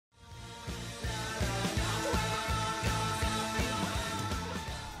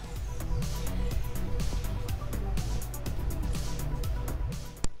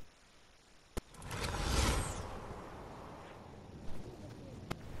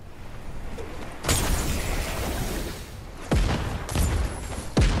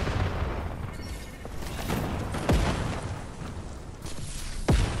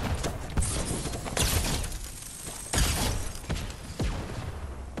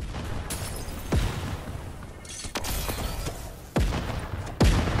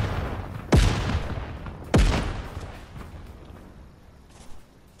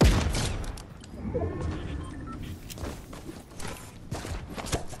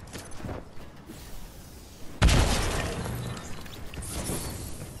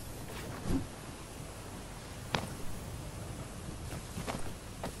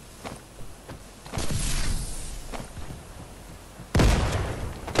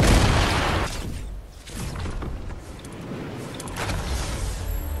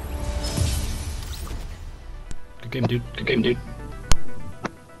Good game, dude. Good game, dude.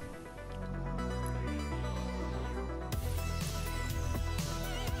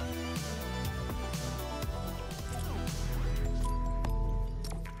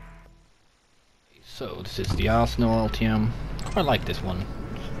 So this is the Arsenal LTM. I like this one.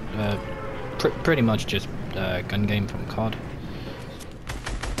 Pretty much just gun game from COD.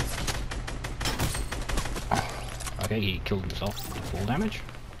 Okay, he killed himself with full damage.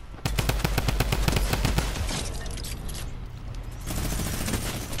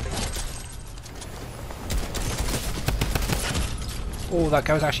 Oh, that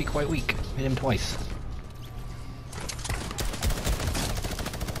guy was actually quite weak. Hit him twice.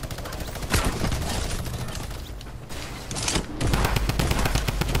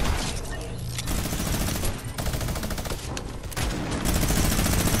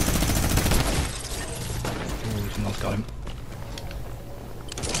 Oh, someone else got him.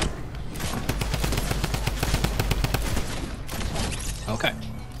 Okay,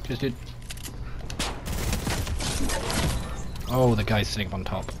 cheers, dude. Oh, the guy's sitting on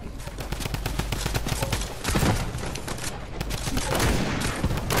top.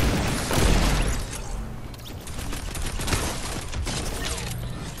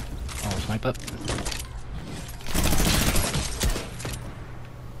 Oh, sniper.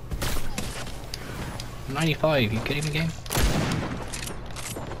 $95, you kidding me, game?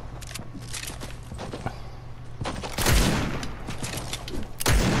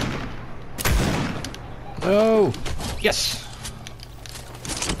 Oh! Yes!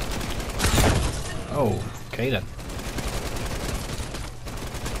 Oh, okay then.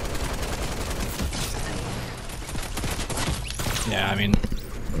 Yeah, I mean,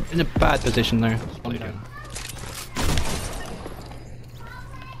 in a bad position there. What are you doing?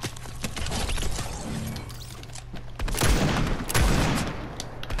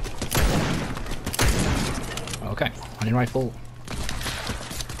 Okay, hunting rifle.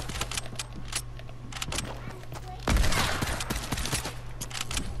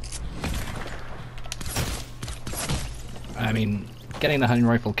 I mean, getting the hunting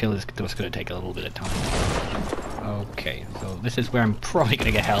rifle kill is just going to take a little bit of time. Okay, so this is where I'm probably going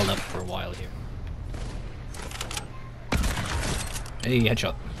to get held up for a while here. Hey,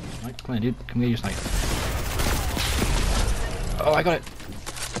 headshot. Right, come on, dude. Come get your sniper. Oh, I got it.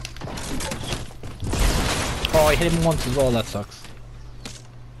 Oh, I hit him once as well. That sucks.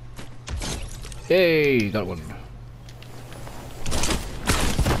 Hey, got one.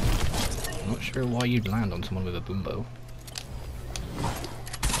 I'm not sure why you'd land on someone with a boom bow.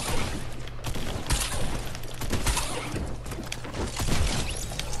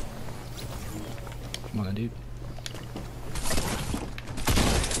 Come on then, dude.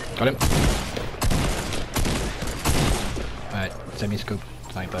 Got him. Alright, semi-scope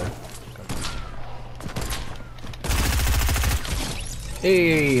sniper.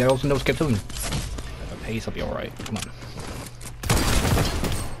 Hey, I also know skip him. At a pace, I'll be alright. Come on.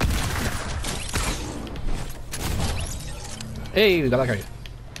 Hey, we got that guy.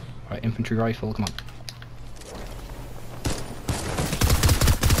 Alright, infantry rifle, come on.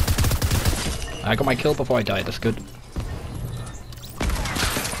 I got my kill before I died, that's good.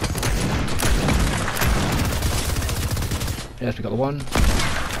 Yes, we got the one.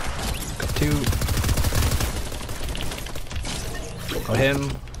 Got two. Got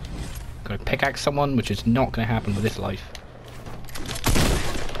him. Got to pickaxe someone, which is not going to happen with this life.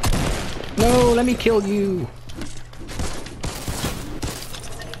 No, let me kill you!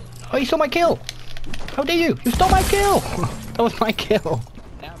 Oh, you stole my kill! How dare you! You stole my kill! That was my kill!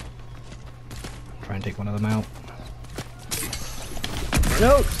 Try and take one of them out.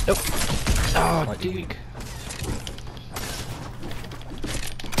 No! No! Oh, dude.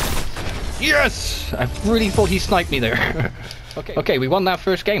 Yes! I really thought he sniped me there. Okay, we won that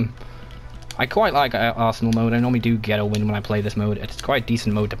first game. I quite like Arsenal mode. I normally do get a win when I play this mode. It's quite a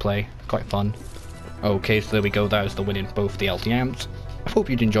decent mode to play. Quite fun. Okay, so there we go. That was the win in both the LTMs. I hope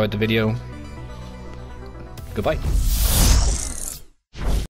you enjoyed the video. Goodbye.